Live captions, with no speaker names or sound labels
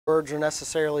words are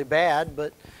necessarily bad,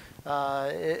 but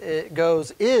it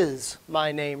goes, "Is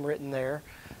my name written there?"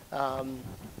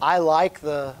 I like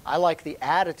the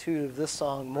attitude of this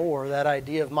song more, that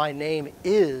idea of my name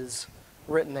is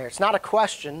written there. It's not a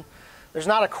question. There's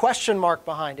not a question mark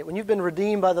behind it. When you've been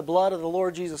redeemed by the blood of the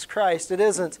Lord Jesus Christ, it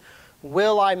isn't,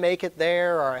 will I make it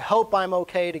there, or I hope I'm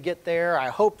okay to get there, I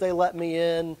hope they let me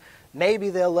in, maybe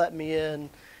they'll let me in.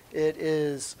 It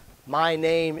is, my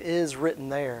name is written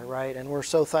there, right? And we're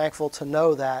so thankful to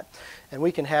know that. And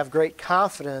we can have great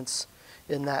confidence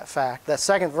in that fact. That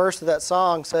second verse of that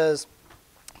song says,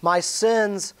 "My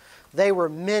sins, they were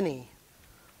many,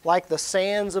 like the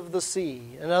sands of the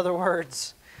sea." In other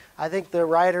words, I think the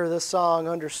writer of this song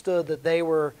understood that they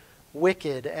were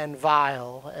wicked and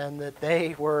vile, and that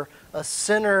they were a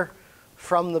sinner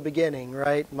from the beginning,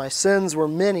 right? "My sins were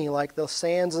many, like the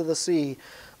sands of the sea,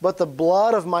 but the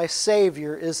blood of my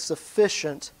Savior is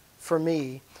sufficient for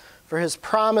me. For his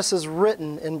promise is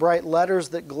written in bright letters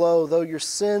that glow. Though your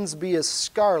sins be as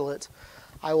scarlet,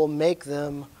 I will make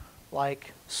them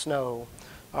like snow."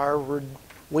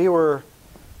 We were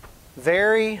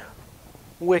very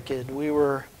wicked. We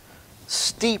were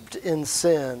steeped in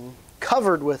sin,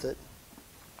 covered with it.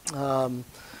 And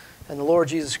the Lord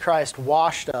Jesus Christ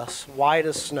washed us white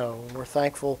as snow. And we're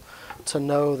thankful to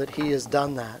know that he has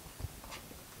done that.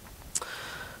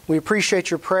 We appreciate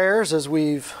your prayers as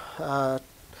we've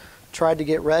tried to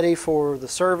get ready for the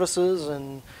services,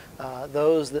 and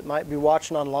those that might be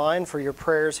watching online, for your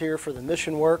prayers here for the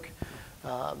mission work.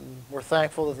 We're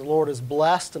thankful that the Lord has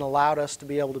blessed and allowed us to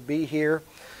be able to be here.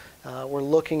 We're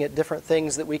looking at different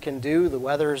things that we can do. The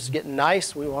weather's getting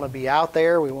nice. We want to be out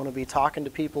there. We want to be talking to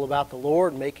people about the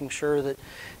Lord, making sure that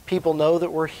people know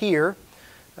that we're here.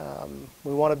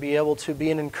 We want to be able to be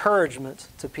an encouragement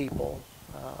to people.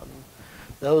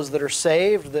 Those that are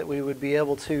saved, that we would be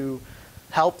able to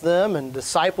help them and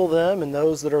disciple them, and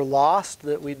those that are lost,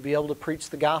 that we'd be able to preach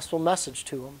the gospel message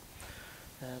to them.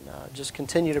 And just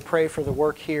continue to pray for the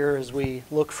work here as we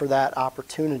look for that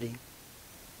opportunity.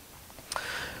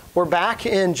 We're back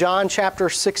in John chapter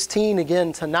 16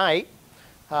 again tonight.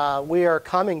 We are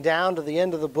coming down to the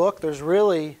end of the book. There's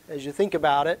really, as you think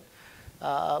about it,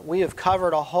 we have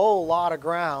covered a whole lot of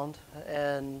ground,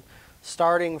 and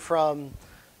starting from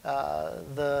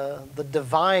the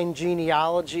divine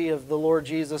genealogy of the Lord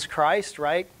Jesus Christ,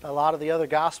 right? A lot of the other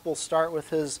Gospels start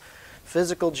with his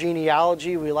physical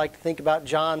genealogy. We like to think about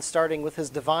John starting with his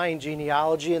divine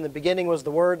genealogy. In the beginning was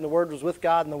the Word, and the Word was with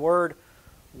God, and the Word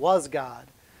was God.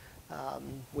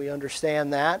 We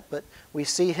understand that, but we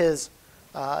see his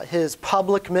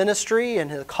public ministry and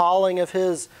the calling of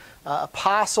his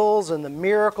apostles and the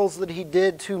miracles that he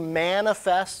did to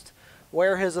manifest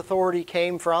where his authority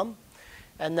came from.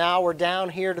 And now we're down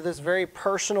here to this very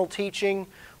personal teaching,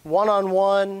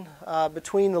 one-on-one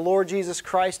between the Lord Jesus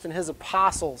Christ and his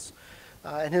apostles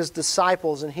and his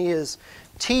disciples. And he is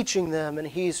teaching them, and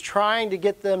he's trying to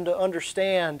get them to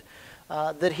understand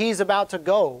that he's about to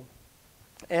go.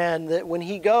 And that when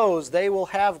he goes, they will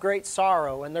have great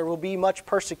sorrow, and there will be much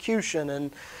persecution,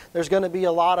 and there's going to be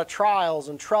a lot of trials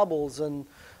and troubles, and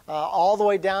all the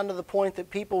way down to the point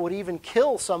that people would even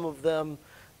kill some of them,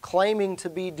 claiming to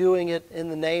be doing it in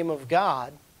the name of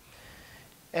God.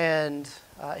 And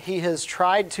he has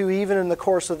tried to, even in the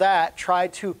course of that,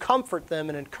 tried to comfort them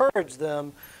and encourage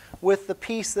them with the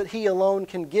peace that he alone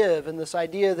can give, and this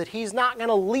idea that he's not going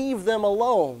to leave them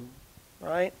alone,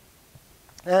 right?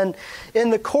 And in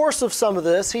the course of some of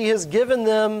this, he has given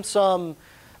them some,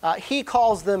 he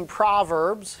calls them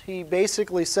proverbs. He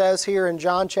basically says here in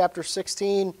John chapter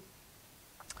 16,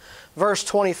 verse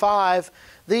 25,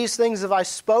 "These things have I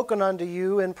spoken unto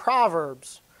you in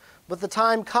proverbs. But the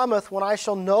time cometh when I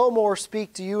shall no more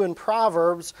speak to you in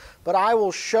proverbs, but I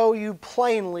will show you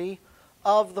plainly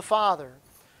of the Father."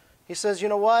 He says, you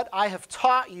know what? I have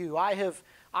taught you. I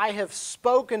have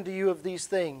spoken to you of these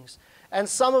things. And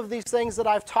some of these things that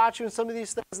I've taught you and some of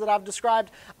these things that I've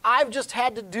described, I've just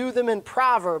had to do them in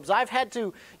Proverbs. I've had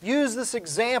to use this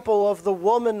example of the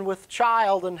woman with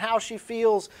child and how she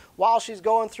feels while she's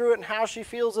going through it and how she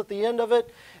feels at the end of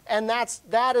it. And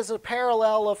that is a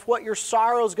parallel of what your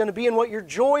sorrow is going to be and what your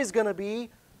joy is going to be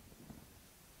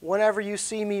whenever you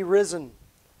see me risen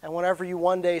and whenever you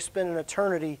one day spend an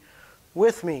eternity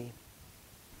with me.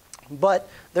 But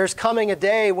there's coming a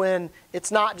day when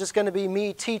it's not just going to be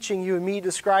me teaching you and me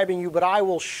describing you, but I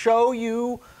will show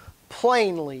you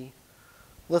plainly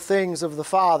the things of the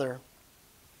Father.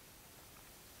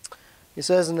 He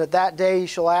says, "And at that day ye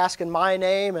shall ask in my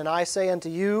name, and I say unto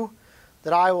you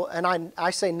that I will, and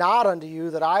I say not unto you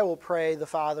that I will pray the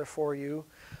Father for you,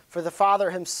 for the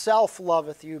Father himself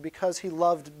loveth you, because ye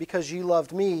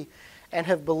loved me, and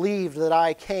have believed that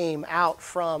I came out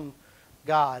from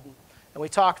God. And we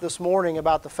talked this morning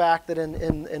about the fact that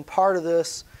in part of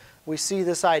this, we see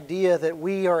this idea that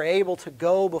we are able to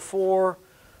go before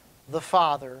the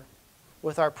Father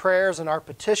with our prayers and our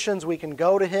petitions. We can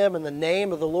go to Him in the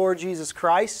name of the Lord Jesus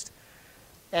Christ,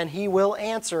 and He will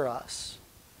answer us.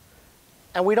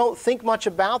 And we don't think much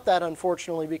about that,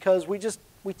 unfortunately, because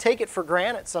we take it for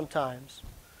granted sometimes.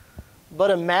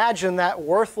 But imagine that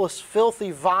worthless,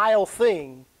 filthy, vile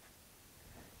thing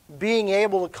being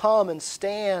able to come and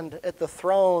stand at the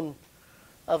throne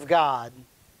of God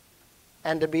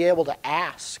and to be able to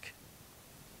ask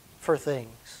for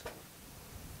things.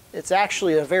 It's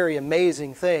actually a very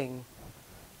amazing thing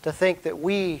to think that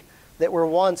that were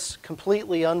once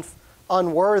completely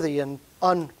unworthy and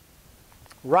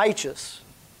unrighteous,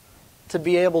 to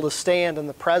be able to stand in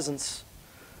the presence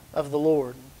of the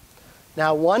Lord.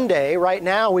 Now, one day, right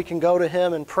now, we can go to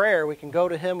Him in prayer. We can go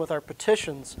to Him with our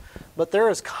petitions. But there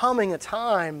is coming a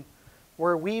time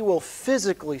where we will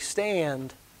physically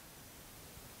stand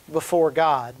before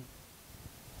God.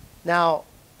 Now,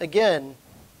 again,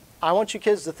 I want you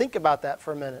kids to think about that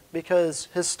for a minute, because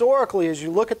historically, as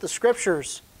you look at the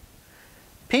Scriptures,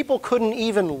 people couldn't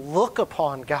even look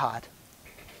upon God.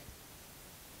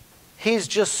 He's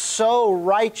just so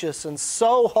righteous and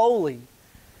so holy.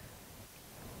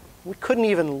 We couldn't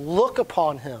even look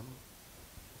upon Him.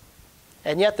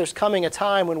 And yet there's coming a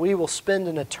time when we will spend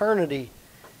an eternity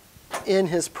in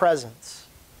His presence.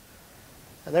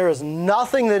 And there is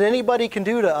nothing that anybody can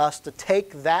do to us to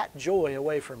take that joy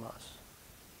away from us.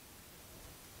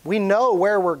 We know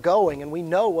where we're going and we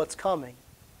know what's coming.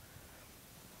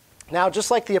 Now, just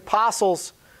like the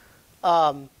apostles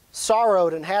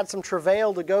sorrowed and had some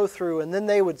travail to go through, and then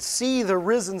they would see the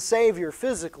risen Savior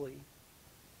physically,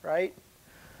 right?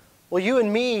 Well, you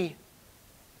and me,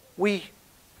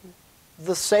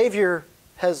 the Savior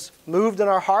has moved in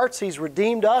our hearts. He's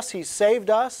redeemed us. He's saved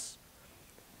us.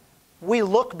 We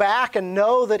look back and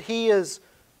know that He is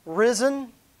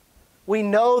risen. We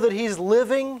know that He's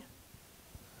living.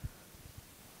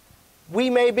 We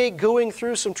may be going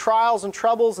through some trials and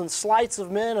troubles and slights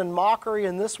of men and mockery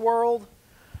in this world,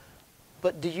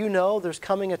 but do you know there's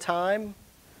coming a time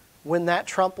when that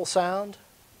trump will sound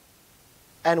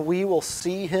and we will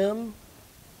see Him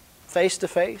face to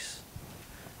face?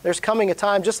 There's coming a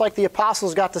time, just like the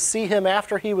apostles got to see Him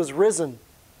after He was risen,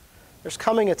 there's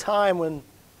coming a time when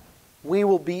we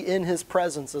will be in His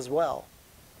presence as well.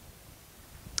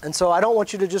 And so I don't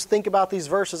want you to just think about these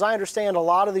verses. I understand a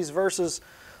lot of these verses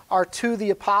are to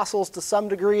the apostles to some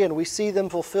degree, and we see them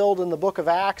fulfilled in the book of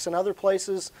Acts and other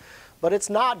places, but it's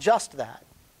not just that.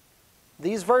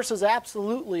 These verses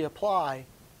absolutely apply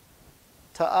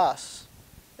to us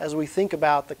as we think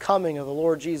about the coming of the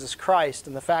Lord Jesus Christ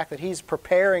and the fact that He's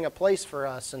preparing a place for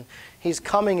us and He's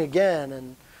coming again,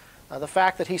 and the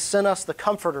fact that He sent us the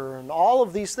Comforter, and all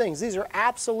of these things. These are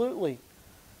absolutely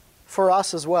for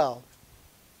us as well.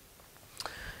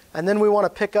 And then we want to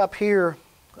pick up here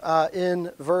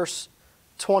in verse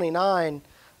 29,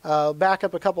 back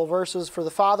up a couple verses. For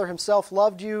the Father Himself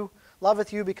loveth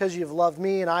you because you have loved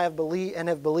me, and I have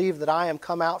believed that I am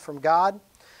come out from God.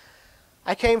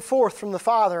 I came forth from the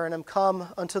Father and am come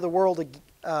unto the world.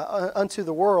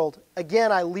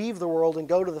 Again I leave the world and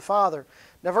go to the Father.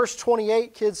 Now verse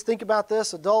 28, kids, think about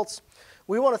this. Adults,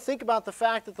 we want to think about the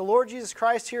fact that the Lord Jesus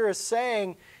Christ here is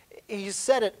saying, He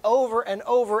said it over and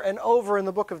over and over in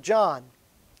the book of John.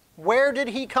 Where did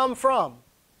He come from?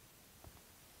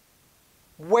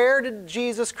 Where did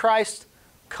Jesus Christ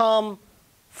come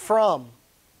from?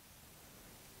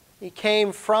 He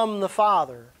came from the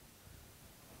Father.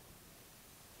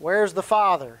 Where's the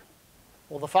Father?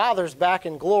 Well, the Father's back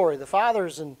in glory. The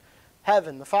Father's in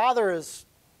heaven. The Father is...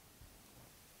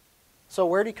 So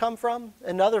where did He come from?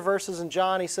 In other verses in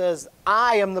John, He says,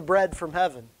 I am the bread from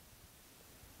heaven.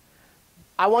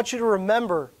 I want you to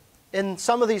remember, in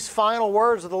some of these final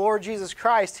words of the Lord Jesus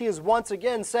Christ, He is once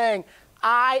again saying,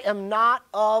 I am not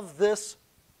of this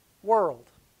world.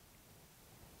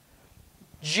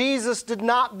 Jesus did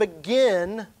not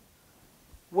begin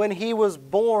when He was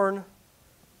born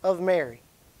of Mary.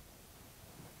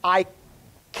 I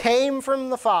came from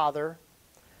the Father,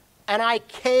 and I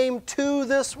came to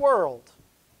this world.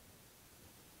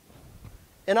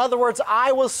 In other words,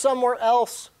 I was somewhere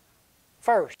else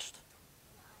first.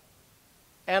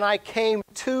 And I came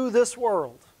to this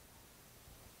world.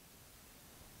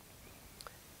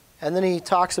 And then He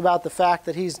talks about the fact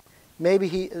that He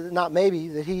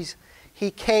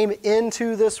came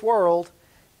into this world,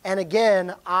 and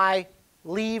again, I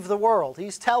leave the world.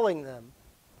 He's telling them,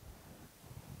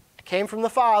 I came from the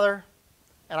Father,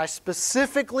 and I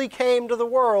specifically came to the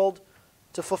world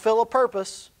to fulfill a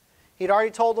purpose. He'd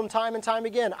already told them time and time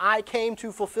again, I came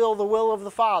to fulfill the will of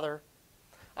the Father.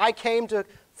 I came to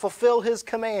fulfill His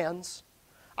commands.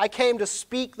 I came to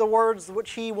speak the words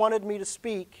which He wanted me to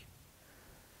speak.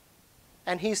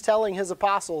 And He's telling His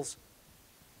apostles,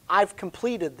 I've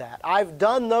completed that. I've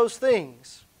done those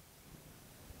things.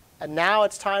 And now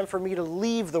it's time for me to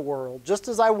leave the world. Just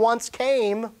as I once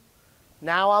came,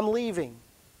 now I'm leaving.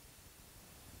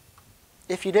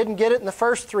 If you didn't get it in the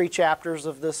first 3 chapters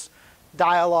of this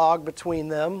dialogue between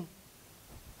them,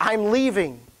 I'm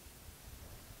leaving.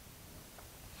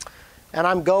 And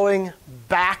I'm going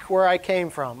back where I came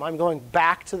from. I'm going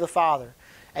back to the Father.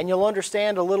 And you'll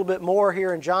understand a little bit more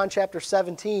here in John chapter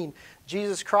 17.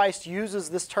 Jesus Christ uses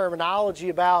this terminology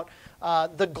about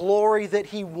the glory that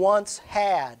He once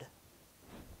had.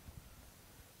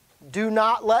 Do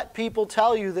not let people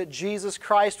tell you that Jesus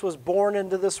Christ was born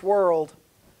into this world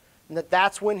and that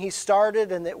that's when He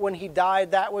started and that when He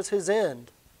died that was His end.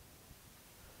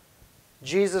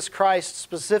 Jesus Christ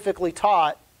specifically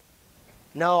taught,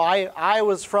 no, I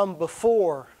was from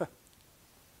before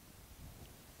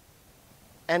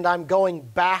and I'm going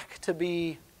back to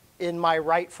be in my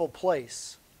rightful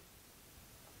place.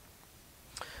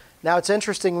 Now it's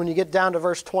interesting when you get down to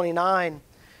verse 29,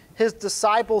 His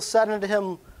disciples said unto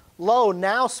Him, Lo,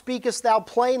 now speakest thou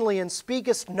plainly and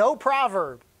speakest no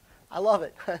proverb. I love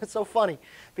it. It's so funny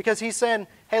because He's saying,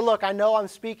 hey, look, I know I'm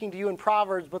speaking to you in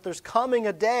Proverbs, but there's coming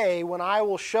a day when I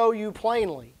will show you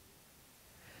plainly.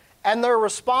 And their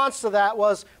response to that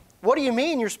was, what do you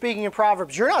mean you're speaking in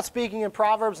Proverbs? You're not speaking in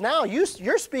Proverbs now.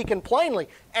 You're speaking plainly.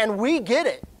 And we get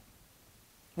it.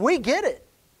 We get it.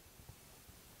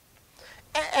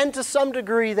 And to some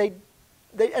degree they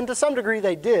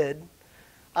did.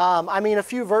 I mean, a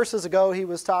few verses ago he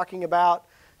was talking about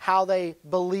how they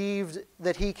believed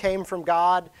that He came from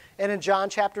God. And in John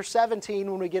chapter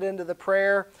 17, when we get into the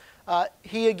prayer,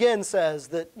 He again says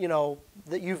that,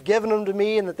 that you've given them to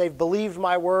me and that they've believed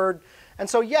my word. And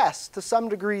so yes, to some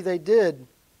degree they did.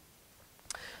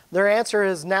 Their answer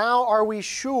is, now are we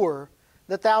sure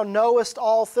that thou knowest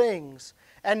all things,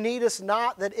 and needest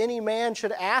not that any man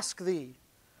should ask thee.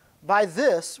 By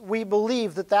this we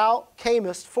believe that thou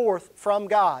camest forth from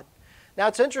God. Now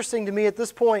it's interesting to me at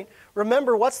this point,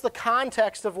 remember what's the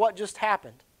context of what just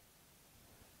happened?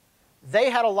 They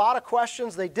had a lot of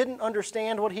questions. They didn't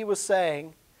understand what He was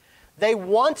saying. They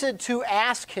wanted to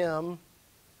ask Him,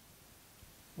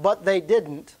 but they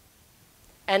didn't.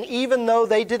 And even though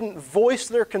they didn't voice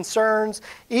their concerns,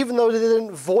 even though they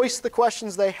didn't voice the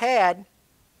questions they had,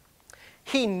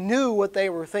 He knew what they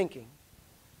were thinking.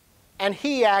 And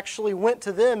He actually went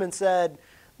to them and said,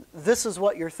 this is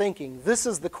what you're thinking. This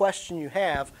is the question you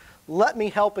have. Let me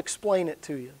help explain it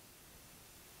to you.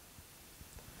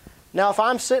 Now, if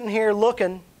I'm sitting here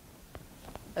looking,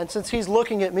 and since He's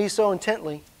looking at me so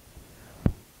intently,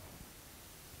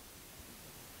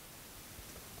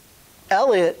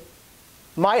 Elliot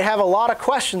might have a lot of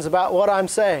questions about what I'm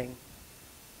saying.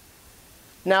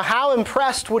 Now, how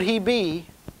impressed would he be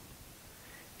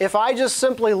if I just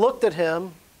simply looked at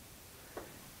him,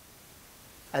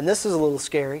 and this is a little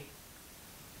scary,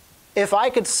 if I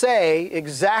could say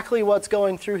exactly what's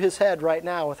going through his head right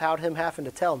now without him having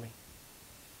to tell me?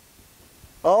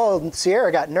 Oh,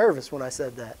 Sierra got nervous when I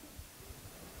said that.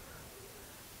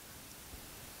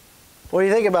 What do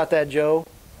you think about that, Joe?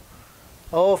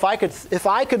 Oh, if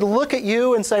I could look at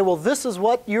you and say, well, this is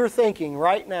what you're thinking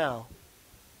right now.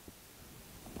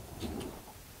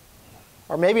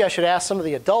 Or maybe I should ask some of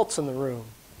the adults in the room.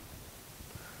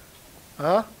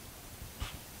 Huh?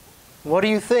 What do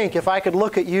you think if I could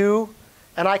look at you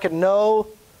and I could know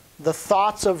the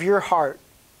thoughts of your heart?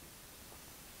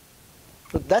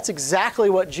 But that's exactly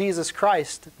what Jesus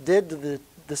Christ did to the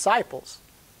disciples.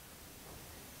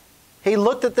 He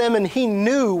looked at them and He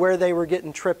knew where they were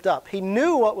getting tripped up. He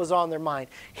knew what was on their mind.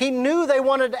 He knew they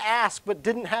wanted to ask but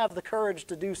didn't have the courage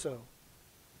to do so.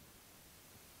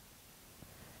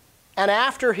 And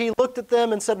after He looked at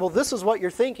them and said, well, this is what you're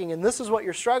thinking and this is what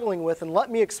you're struggling with, and let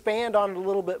me expand on it a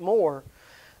little bit more,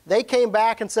 they came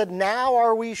back and said, now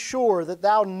are we sure that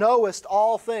thou knowest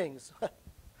all things?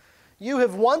 You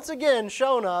have once again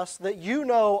shown us that you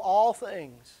know all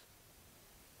things.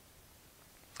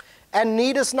 And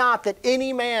needest not that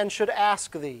any man should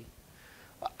ask thee.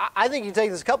 I think you can take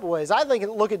this a couple ways. I think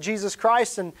look at Jesus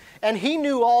Christ, and He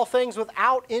knew all things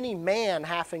without any man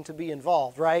having to be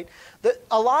involved, right?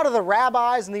 A lot of the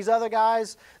rabbis and these other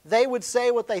guys, they would say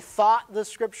what they thought the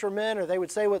Scripture meant, or they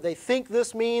would say what they think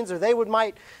this means, or they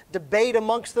might debate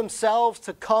amongst themselves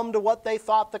to come to what they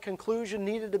thought the conclusion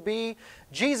needed to be.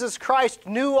 Jesus Christ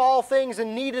knew all things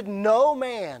and needed no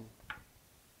man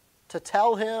to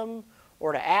tell Him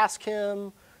or to ask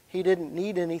him. He didn't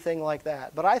need anything like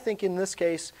that. But I think in this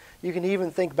case, you can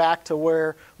even think back to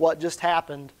what just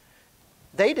happened.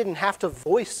 They didn't have to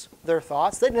voice their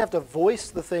thoughts. They didn't have to voice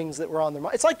the things that were on their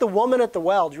mind. It's like the woman at the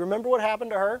well. Do you remember what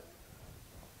happened to her?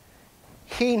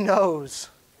 He knows.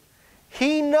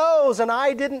 He knows, and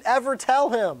I didn't ever tell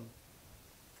him.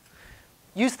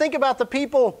 You think about the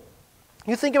people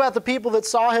that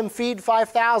saw him feed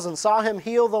 5,000, saw him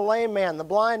heal the lame man, the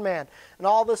blind man, and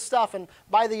all this stuff. And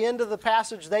by the end of the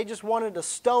passage, they just wanted to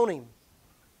stone him.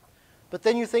 But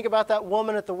then you think about that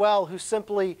woman at the well who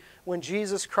simply, when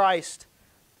Jesus Christ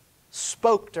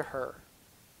spoke to her,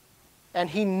 and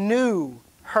he knew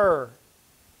her.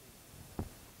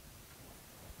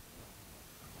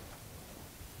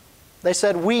 They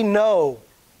said, we know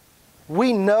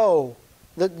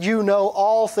that you know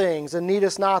all things, and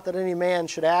needest not that any man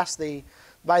should ask thee.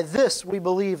 By this we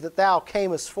believe that thou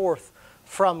camest forth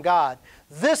from God.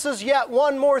 This is yet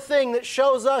one more thing that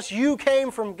shows us you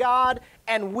came from God,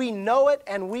 and we know it,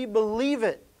 and we believe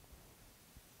it.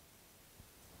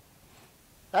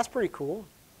 That's pretty cool.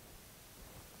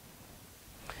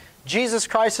 Jesus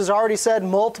Christ has already said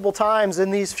multiple times in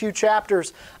these few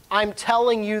chapters, I'm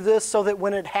telling you this so that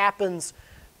when it happens,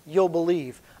 you'll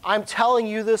believe. I'm telling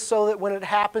you this so that when it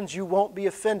happens, you won't be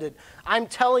offended. I'm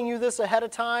telling you this ahead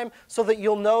of time so that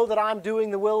you'll know that I'm doing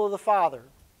the will of the Father.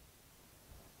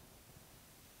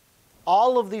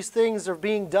 All of these things are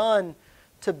being done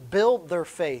to build their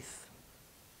faith.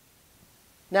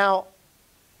 Now,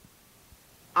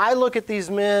 I look at these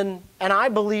men and I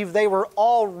believe they were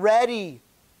already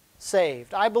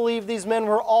saved. I believe these men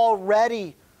were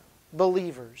already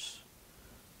believers.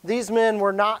 These men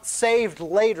were not saved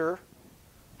later.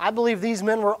 I believe these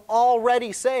men were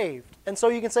already saved. And so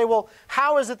you can say, well,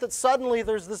 how is it that suddenly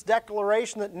there's this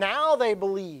declaration that now they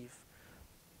believe?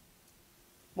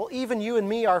 Well, even you and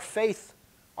me, our faith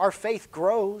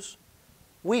grows.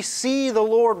 We see the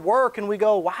Lord work and we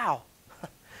go, wow,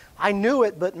 I knew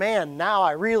it, but man, now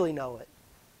I really know it.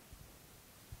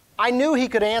 I knew He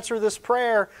could answer this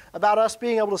prayer about us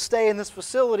being able to stay in this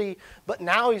facility, but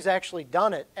now He's actually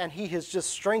done it, and He has just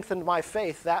strengthened my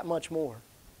faith that much more.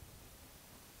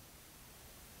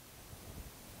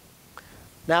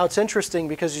 Now it's interesting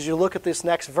because as you look at this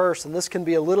next verse, and this can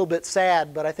be a little bit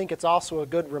sad, but I think it's also a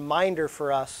good reminder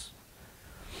for us.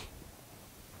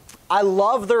 I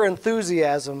love their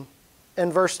enthusiasm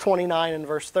in verse 29 and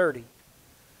verse 30.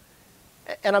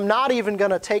 And I'm not even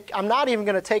going to take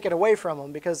it away from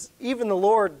them, because even the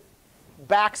Lord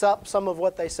backs up some of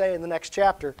what they say in the next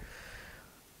chapter.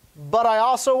 But I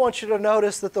also want you to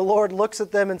notice that the Lord looks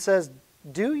at them and says,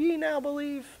 "Do ye now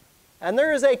believe?" And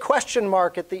there is a question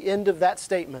mark at the end of that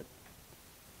statement.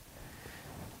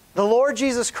 The Lord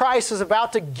Jesus Christ is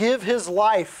about to give His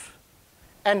life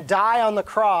and die on the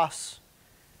cross.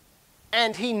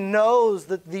 And He knows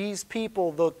that these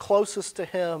people, the closest to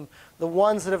Him, the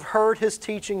ones that have heard His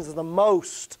teachings the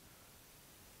most,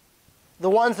 the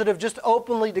ones that have just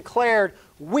openly declared,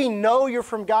 we know you're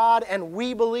from God and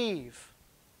we believe.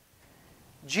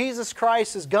 Jesus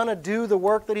Christ is going to do the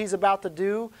work that He's about to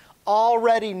do,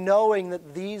 already knowing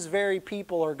that these very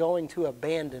people are going to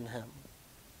abandon Him.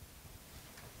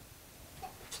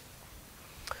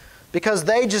 Because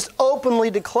they just openly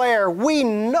declare, we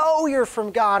know you're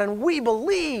from God and we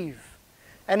believe.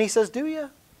 And He says, do you?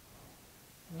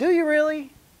 Do you really?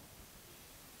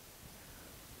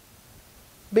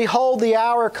 Behold, the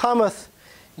hour cometh,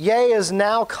 yea, is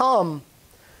now come,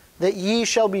 that ye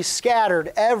shall be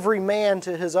scattered, every man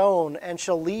to his own, and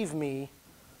shall leave me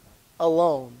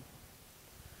alone.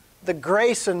 The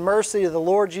grace and mercy of the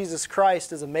Lord Jesus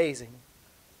Christ is amazing.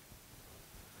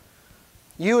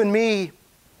 You and me,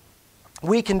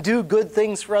 we can do good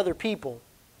things for other people.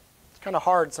 It's kind of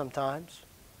hard sometimes.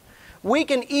 We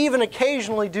can even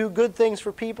occasionally do good things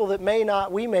for people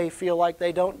that we may feel like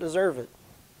they don't deserve it.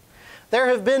 There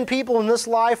have been people in this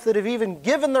life that have even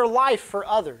given their life for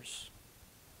others.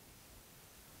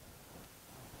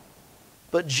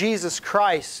 But Jesus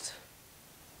Christ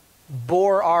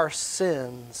bore our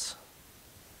sins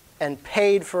and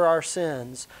paid for our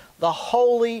sins. The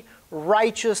holy,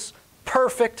 righteous,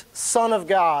 perfect Son of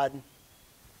God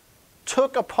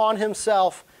took upon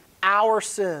Himself our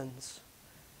sins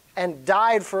and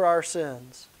died for our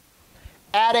sins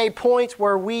at a point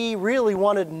where we really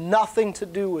wanted nothing to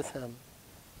do with Him.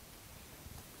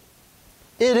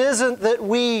 It isn't that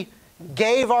we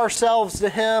gave ourselves to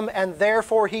Him and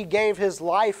therefore He gave His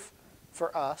life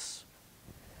for us.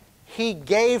 He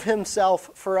gave Himself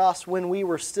for us when we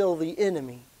were still the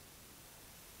enemy.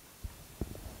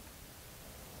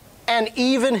 And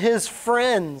even His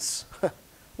friends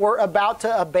were about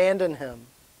to abandon Him.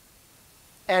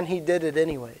 and he did it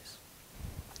anyways.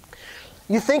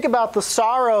 You think about the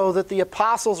sorrow that the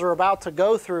apostles are about to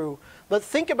go through, but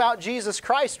think about Jesus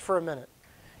Christ for a minute.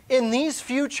 In these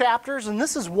few chapters, and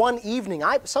this is one evening.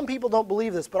 Some people don't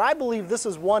believe this, but I believe this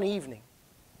is one evening.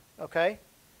 Okay?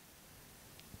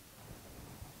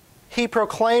 He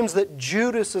proclaims that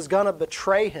Judas is going to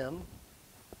betray him.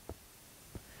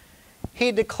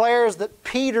 He declares that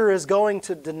Peter is going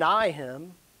to deny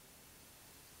him.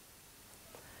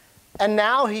 And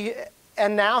now he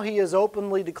has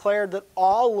openly declared that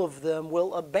all of them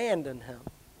will abandon him.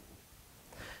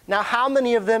 Now, how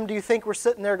many of them do you think were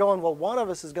sitting there going, well, one of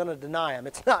us is going to deny him.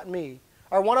 It's not me.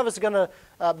 Or one of us is going to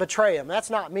betray him. That's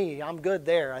not me. I'm good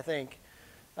there, I think.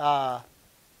 Man,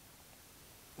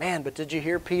 but did you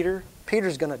hear Peter?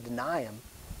 Peter's going to deny him.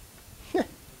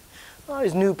 I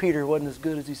always knew Peter wasn't as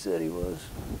good as he said he was.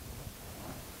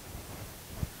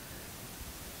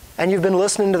 And you've been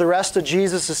listening to the rest of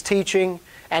Jesus' teaching,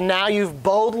 and now you've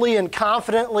boldly and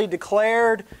confidently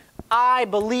declared, I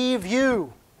believe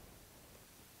you.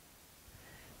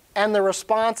 And the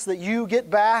response that you get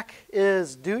back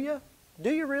is, do you?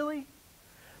 Do you really?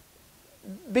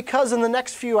 Because in the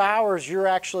next few hours, you're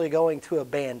actually going to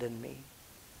abandon me.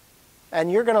 And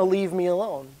you're going to leave me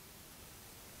alone.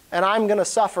 And I'm going to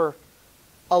suffer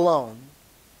alone.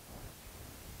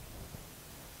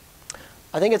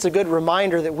 I think it's a good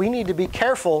reminder that we need to be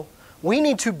careful. We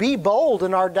need to be bold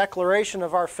in our declaration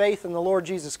of our faith in the Lord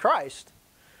Jesus Christ.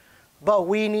 But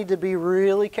we need to be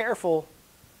really careful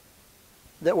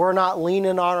that we're not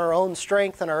leaning on our own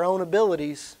strength and our own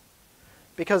abilities,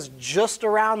 because just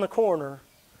around the corner,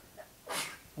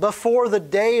 before the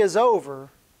day is over,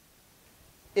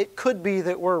 it could be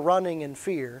that we're running in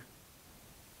fear.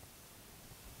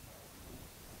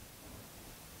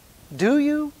 Do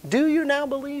you? Do you now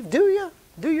believe? Do you?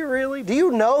 Do you really? Do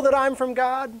you know that I'm from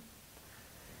God?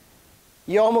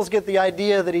 You almost get the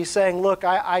idea that he's saying, look,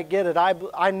 I get it.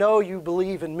 I know you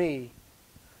believe in me.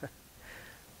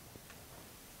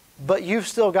 But you've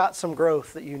still got some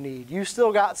growth that you need. You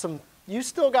still got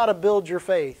to build your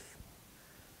faith.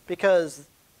 Because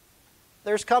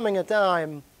there's coming a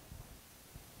time,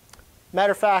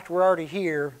 matter of fact, we're already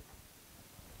here,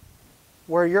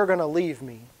 where you're going to leave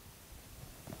me.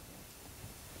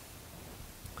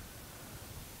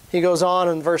 He goes on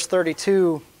in verse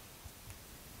 32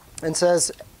 and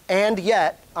says, and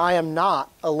yet I am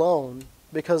not alone,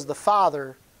 because the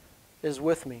Father is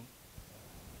with me.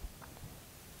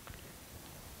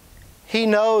 He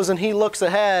knows, and he looks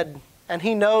ahead, and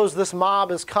he knows this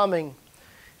mob is coming.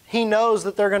 He knows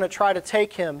that they're going to try to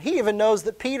take him. He even knows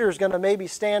that Peter's going to maybe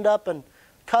stand up and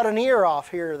cut an ear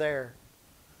off here or there.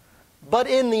 But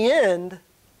in the end,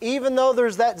 even though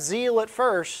there's that zeal at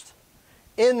first,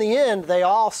 in the end, they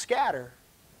all scatter.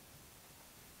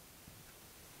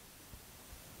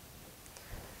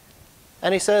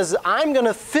 And he says, I'm going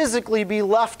to physically be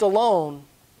left alone,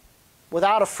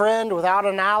 without a friend, without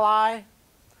an ally,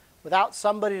 without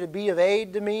somebody to be of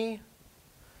aid to me.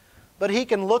 But he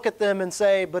can look at them and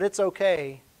say, but it's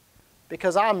okay,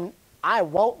 because I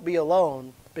won't be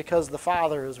alone, because the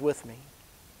Father is with me.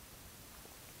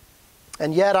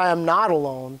 And yet I am not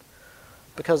alone,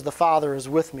 because the Father is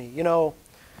with me. You know,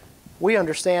 we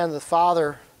understand the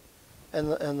Father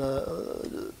and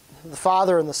the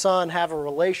Father and the Son have a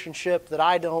relationship that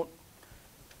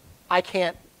I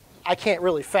can't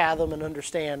really fathom and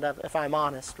understand, if I'm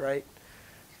honest, right?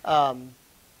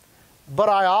 But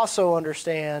I also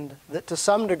understand that to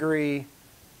some degree,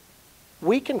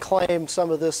 we can claim some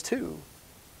of this too.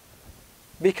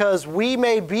 Because we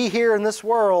may be here in this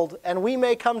world, and we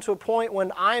may come to a point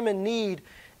when I'm in need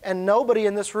and nobody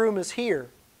in this room is here.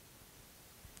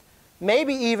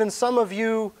 Maybe even some of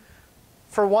you,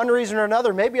 for one reason or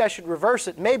another, maybe I should reverse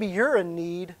it. Maybe you're in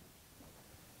need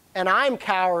and I'm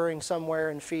cowering somewhere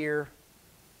in fear,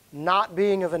 not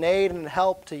being of an aid and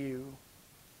help to you.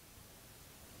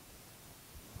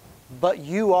 But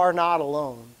you are not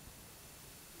alone.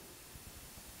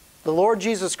 The Lord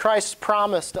Jesus Christ's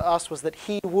promise to us was that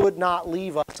He would not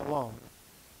leave us alone.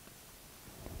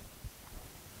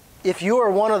 If you are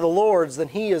one of the Lord's, then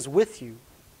He is with you.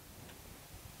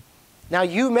 Now,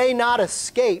 you may not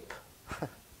escape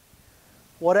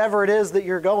whatever it is that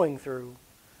you're going through,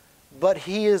 but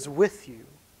He is with you.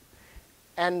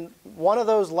 And one of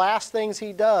those last things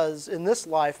He does in this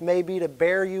life may be to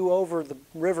bear you over the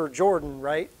river Jordan,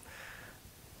 right?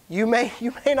 You may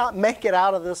not make it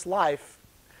out of this life.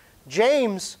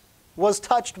 James was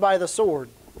touched by the sword,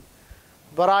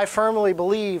 but I firmly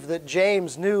believe that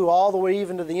James knew all the way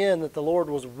even to the end that the Lord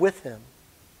was with him.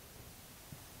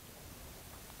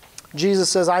 Jesus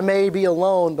says, I may be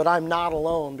alone, but I'm not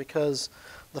alone because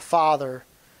the Father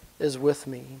is with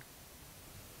me.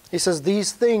 He says,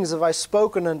 these things have I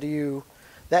spoken unto you,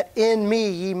 that in me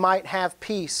ye might have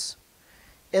peace.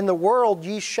 In the world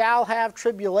ye shall have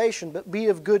tribulation, but be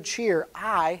of good cheer.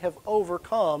 I have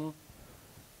overcome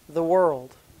the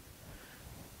world.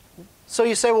 So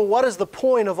you say, well, what is the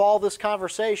point of all this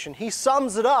conversation? He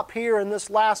sums it up here in this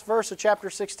last verse of chapter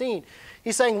 16.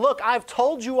 He's saying, look, I've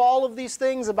told you all of these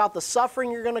things about the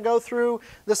suffering you're going to go through,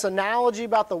 this analogy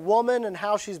about the woman and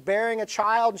how she's bearing a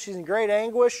child and she's in great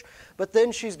anguish, but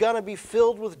then she's going to be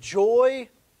filled with joy.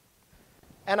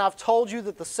 And I've told you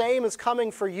that the same is coming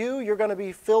for you. You're going to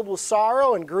be filled with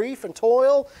sorrow and grief and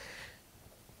toil.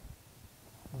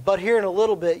 But here in a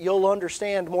little bit, you'll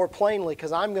understand more plainly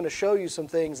because I'm going to show you some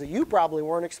things that you probably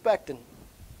weren't expecting.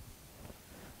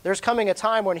 There's coming a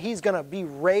time when He's going to be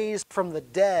raised from the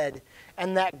dead.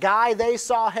 And that guy they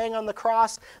saw hang on the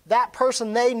cross, that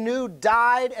person they knew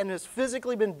died and has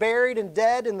physically been buried and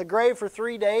dead in the grave for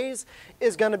 3 days,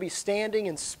 is going to be standing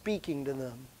and speaking to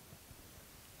them.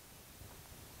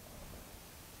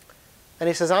 And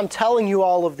He says, I'm telling you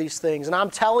all of these things. And I'm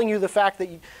telling you the fact that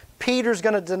Peter's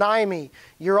going to deny me.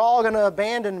 You're all going to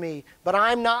abandon me. But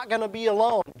I'm not going to be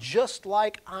alone. Just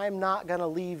like I'm not going to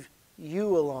leave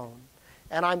you alone.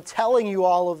 And I'm telling you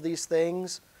all of these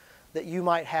things that you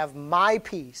might have my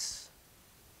peace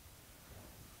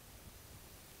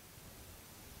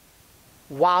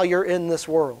while you're in this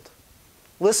world.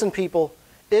 Listen, people,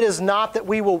 it is not that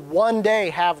we will one day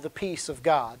have the peace of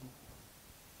God.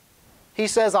 He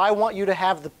says, I want you to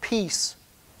have the peace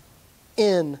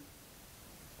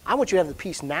I want you to have the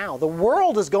peace now. The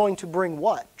world is going to bring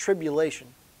what? Tribulation.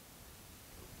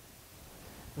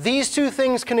 These two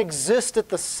things can exist at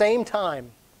the same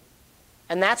time.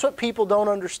 And that's what people don't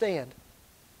understand.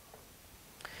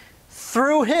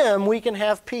 Through Him, we can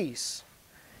have peace.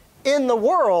 In the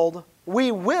world,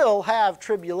 we will have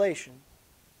tribulation.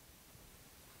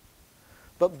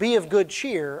 But be of good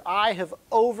cheer. I have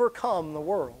overcome the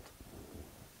world.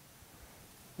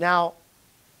 Now,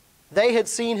 they had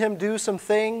seen Him do some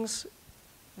things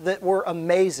that were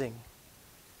amazing.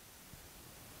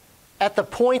 At the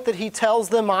point that He tells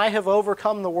them, I have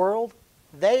overcome the world,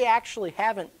 they actually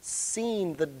haven't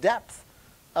seen the depth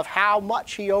of how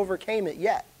much He overcame it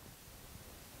yet.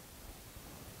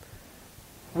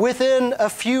 Within a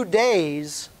few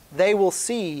days, they will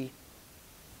see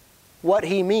what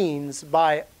He means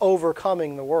by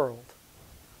overcoming the world.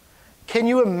 Can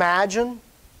you imagine?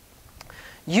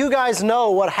 You guys know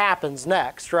what happens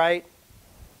next, right?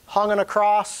 Hung on a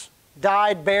cross,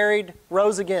 died, buried,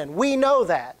 rose again. We know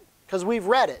that because we've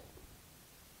read it.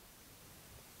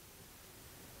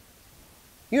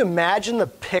 You imagine the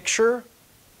picture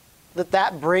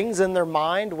that brings in their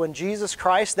mind when Jesus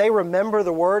Christ, they remember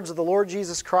the words of the Lord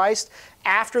Jesus Christ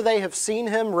after they have seen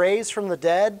Him raised from the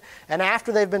dead and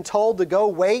after they've been told to go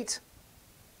wait.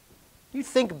 You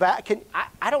think back,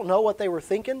 I don't know what they were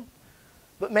thinking,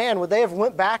 but man, would they have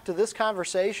went back to this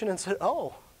conversation and said,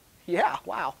 oh, yeah,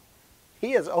 wow,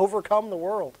 He has overcome the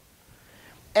world.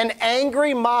 An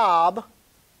angry mob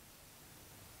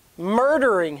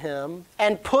murdering Him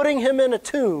and putting Him in a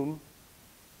tomb,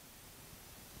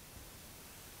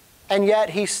 and yet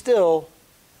He still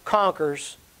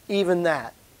conquers even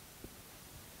that.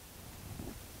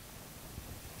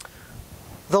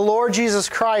 The Lord Jesus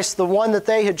Christ, the one that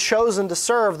they had chosen to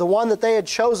serve, the one that they had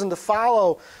chosen to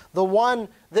follow, the one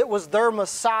that was their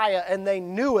Messiah, and they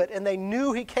knew it, and they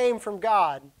knew He came from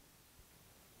God,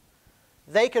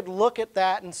 they could look at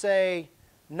that and say,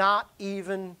 not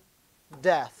even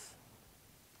death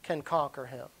can conquer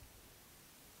Him.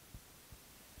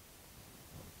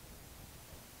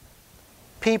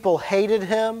 People hated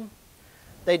Him,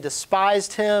 they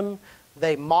despised Him,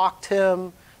 they mocked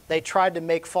Him, they tried to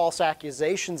make false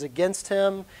accusations against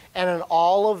Him, and in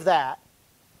all of that,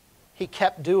 He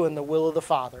kept doing the will of the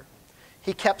Father.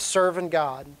 He kept serving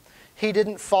God. He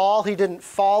didn't fall. He didn't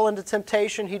fall into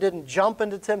temptation. He didn't jump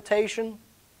into temptation.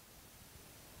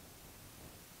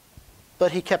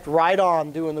 But He kept right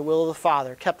on doing the will of the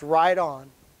Father, kept right on.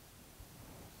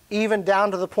 Even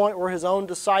down to the point where His own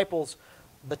disciples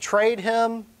betrayed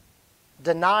Him,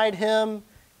 denied Him,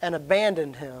 and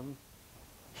abandoned Him.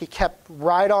 He kept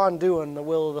right on doing the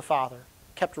will of the Father,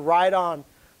 kept right on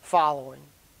following.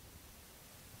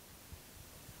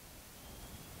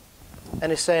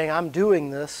 And He's saying, I'm doing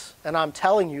this, and I'm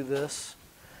telling you this,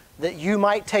 that you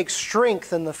might take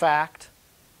strength in the fact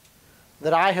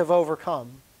that I have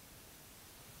overcome.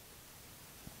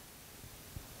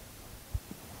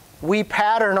 We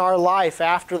pattern our life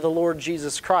after the Lord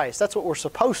Jesus Christ. That's what we're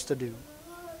supposed to do.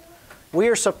 We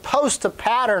are supposed to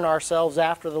pattern ourselves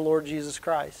after the Lord Jesus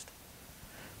Christ.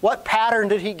 What pattern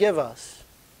did He give us?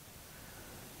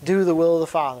 Do the will of the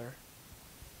Father.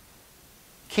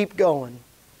 Keep going.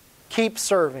 Keep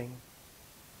serving.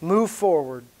 Move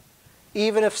forward.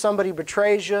 Even if somebody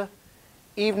betrays you,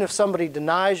 even if somebody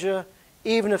denies you,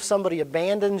 even if somebody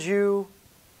abandons you,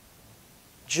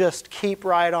 just keep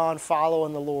right on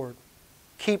following the Lord.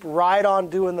 Keep right on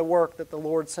doing the work that the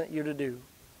Lord sent you to do.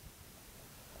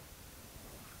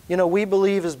 You know, we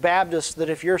believe as Baptists that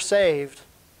if you're saved,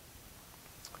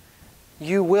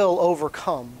 you will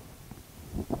overcome,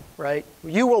 right?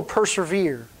 You will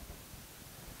persevere.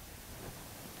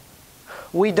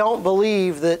 We don't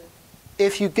believe that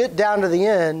if you get down to the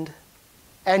end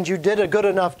and you did a good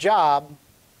enough job,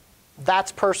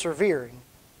 that's persevering.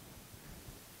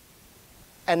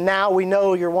 And now we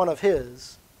know you're one of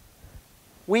His.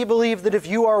 We believe that if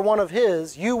you are one of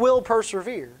His, you will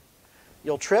persevere.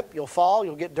 You'll trip, you'll fall,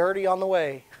 you'll get dirty on the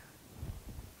way.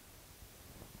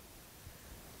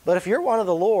 But if you're one of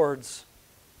the Lord's,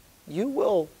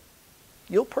 you'll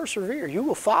persevere. You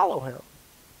will follow Him.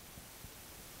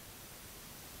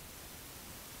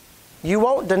 You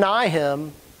won't deny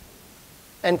Him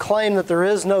and claim that there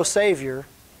is no Savior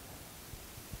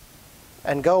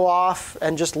and go off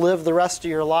and just live the rest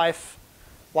of your life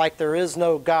like there is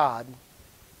no God.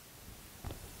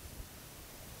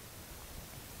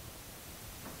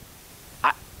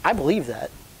 I believe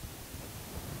that.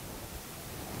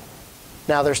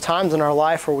 Now, there's times in our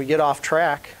life where we get off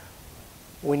track.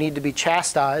 We need to be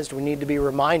chastised. We need to be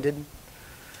reminded.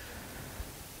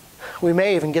 We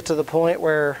may even get to the point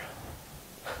where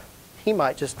He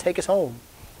might just take us home.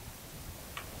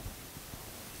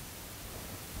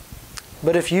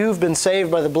 But if you've been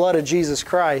saved by the blood of Jesus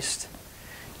Christ,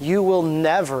 you will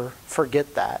never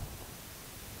forget that.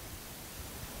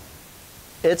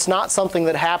 It's not something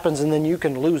that happens and then you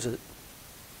can lose it.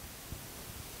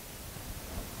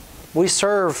 We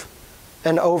serve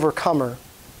an overcomer.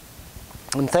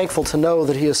 I'm thankful to know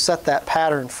that He has set that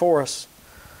pattern for us.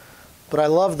 But I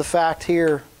love the fact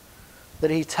here that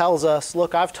He tells us,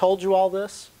 look, I've told you all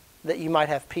this that you might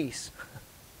have peace.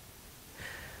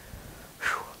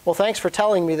 Well, thanks for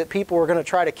telling me that people were going to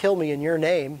try to kill me in your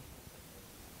name.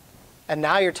 And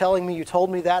now you're telling me you told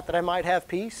me that I might have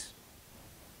peace?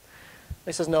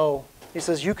 He says, no. He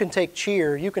says, you can take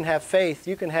cheer, you can have faith,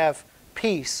 you can have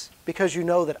peace because you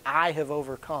know that I have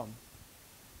overcome.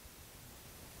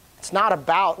 It's not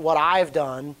about what I've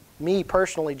done, me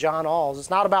personally, John Alls. It's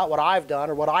not about what I've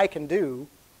done or what I can do.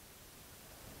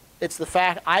 It's the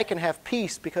fact I can have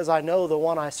peace because I know the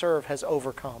one I serve has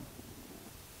overcome.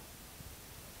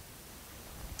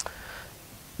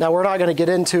 Now, we're not going to get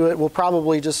into it. We'll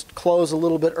probably just close a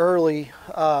little bit early.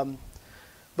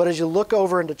 But as you look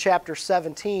over into chapter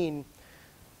 17,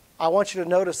 I want you to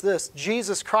notice this.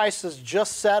 Jesus Christ has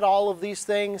just said all of these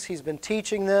things. He's been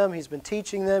teaching them. He's been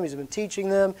teaching them. He's been teaching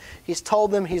them. He's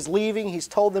told them He's leaving. He's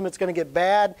told them it's going to get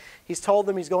bad. He's told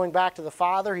them He's going back to the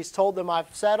Father. He's told them,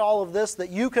 I've said all of this that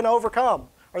you can overcome,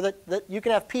 or that you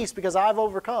can have peace because I've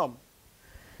overcome.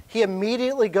 He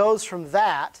immediately goes from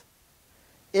that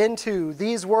into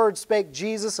these words spake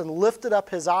Jesus and lifted up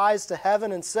His eyes to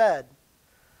heaven and said,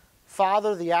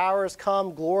 Father, the hour is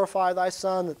come, glorify Thy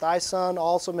Son, that Thy Son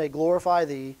also may glorify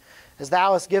Thee, as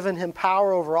Thou hast given Him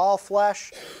power over all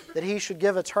flesh, that He should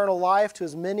give eternal life to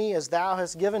as many as Thou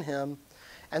hast given Him.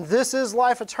 And this is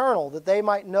life eternal, that they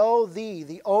might know Thee,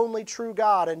 the only true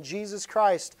God, and Jesus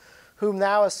Christ, whom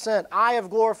Thou hast sent. I have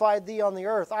glorified Thee on the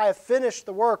earth. I have finished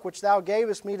the work which Thou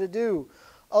gavest me to do.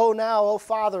 O now, O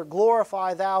Father,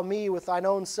 glorify Thou me with Thine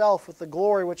own self, with the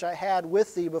glory which I had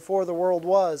with Thee before the world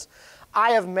was.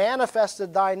 I have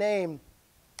manifested Thy name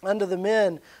unto the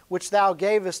men which Thou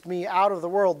gavest me out of the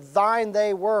world. Thine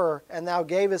they were, and Thou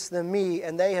gavest them me,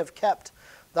 and they have kept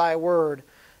Thy word.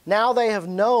 Now they have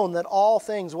known that all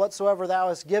things whatsoever Thou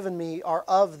hast given me are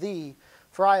of Thee.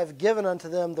 For I have given unto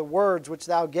them the words which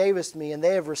Thou gavest me, and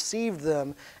they have received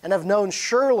them, and have known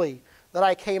surely that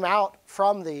I came out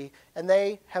from Thee, and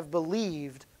they have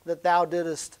believed that Thou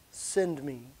didst send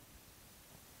me.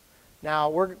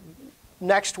 Now,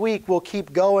 next week we'll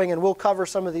keep going, and we'll cover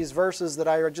some of these verses that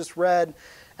I just read,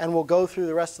 and we'll go through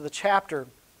the rest of the chapter.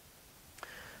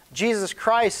 Jesus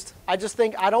Christ, I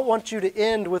don't want you to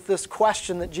end with this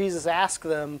question that Jesus asked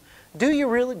them. Do you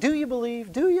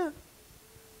believe? Do you?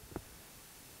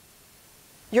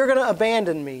 You're going to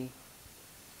abandon me,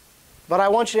 but I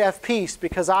want you to have peace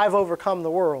because I've overcome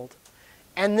the world.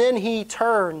 And then He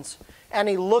turns and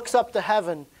He looks up to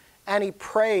heaven and He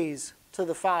prays to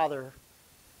the Father.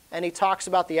 And He talks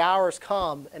about the hour's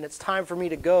come and it's time for me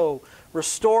to go.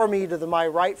 Restore me to my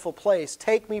rightful place.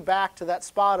 Take me back to that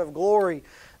spot of glory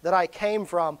that I came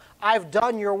from. I've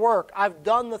done your work. I've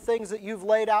done the things that you've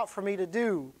laid out for me to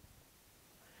do.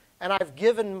 and I've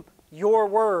given your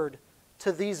word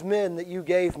to these men that you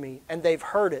gave me, and they've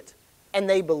heard it, and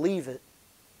they believe it.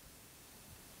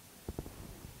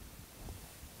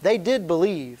 They did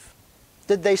believe.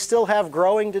 Did they still have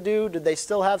growing to do? Did they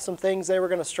still have some things they were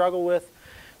going to struggle with?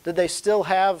 Did they still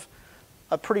have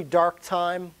a pretty dark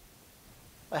time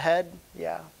ahead?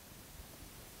 Yeah.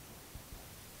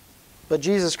 But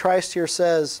Jesus Christ here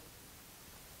says,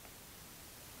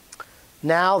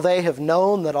 now they have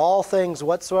known that all things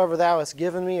whatsoever thou hast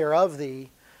given me are of thee,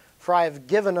 for I have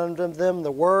given unto them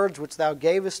the words which thou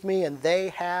gavest me, and they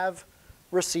have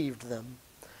received them,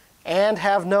 and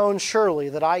have known surely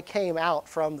that I came out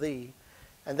from thee,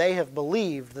 and they have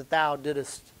believed that thou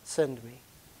didst send me.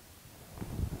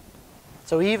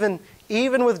 So even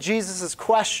with Jesus'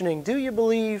 questioning, do you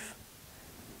believe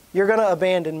you're going to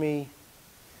abandon me?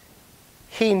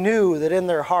 He knew that in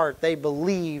their heart they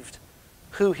believed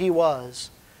who he was,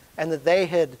 and that they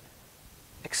had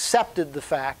accepted the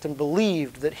fact and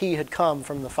believed that he had come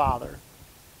from the Father.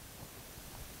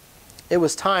 It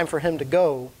was time for him to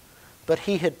go, but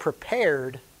he had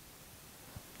prepared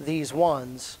these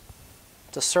ones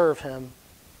to serve him.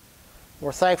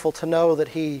 We're thankful to know that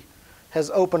he has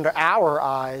opened our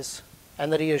eyes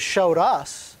and that he has showed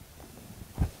us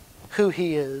who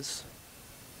he is.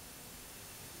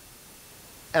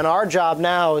 And our job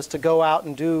now is to go out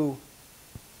and do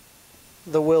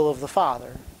the will of the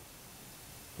Father.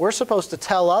 We're supposed to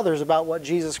tell others about what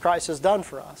Jesus Christ has done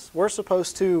for us. We're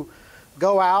supposed to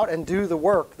go out and do the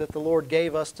work that the Lord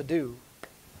gave us to do.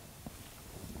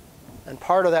 And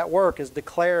part of that work is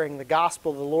declaring the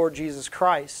gospel of the Lord Jesus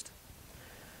Christ,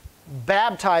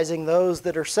 baptizing those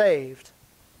that are saved,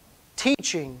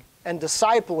 teaching and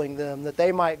discipling them that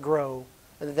they might grow,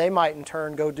 and that they might in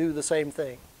turn go do the same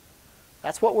thing.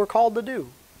 That's what we're called to do.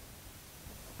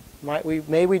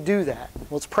 May we do that.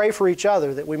 Let's pray for each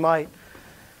other that we might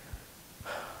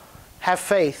have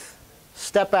faith,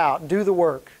 step out, do the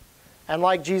work, and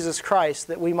like Jesus Christ,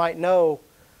 that we might know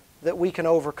that we can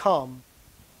overcome.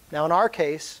 Now in our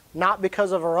case, not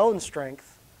because of our own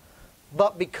strength,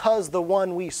 but because the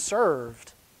one we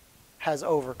served has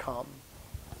overcome.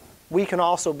 We can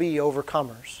also be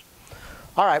overcomers.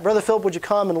 All right, Brother Philip, would you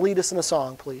come and lead us in a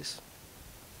song, please?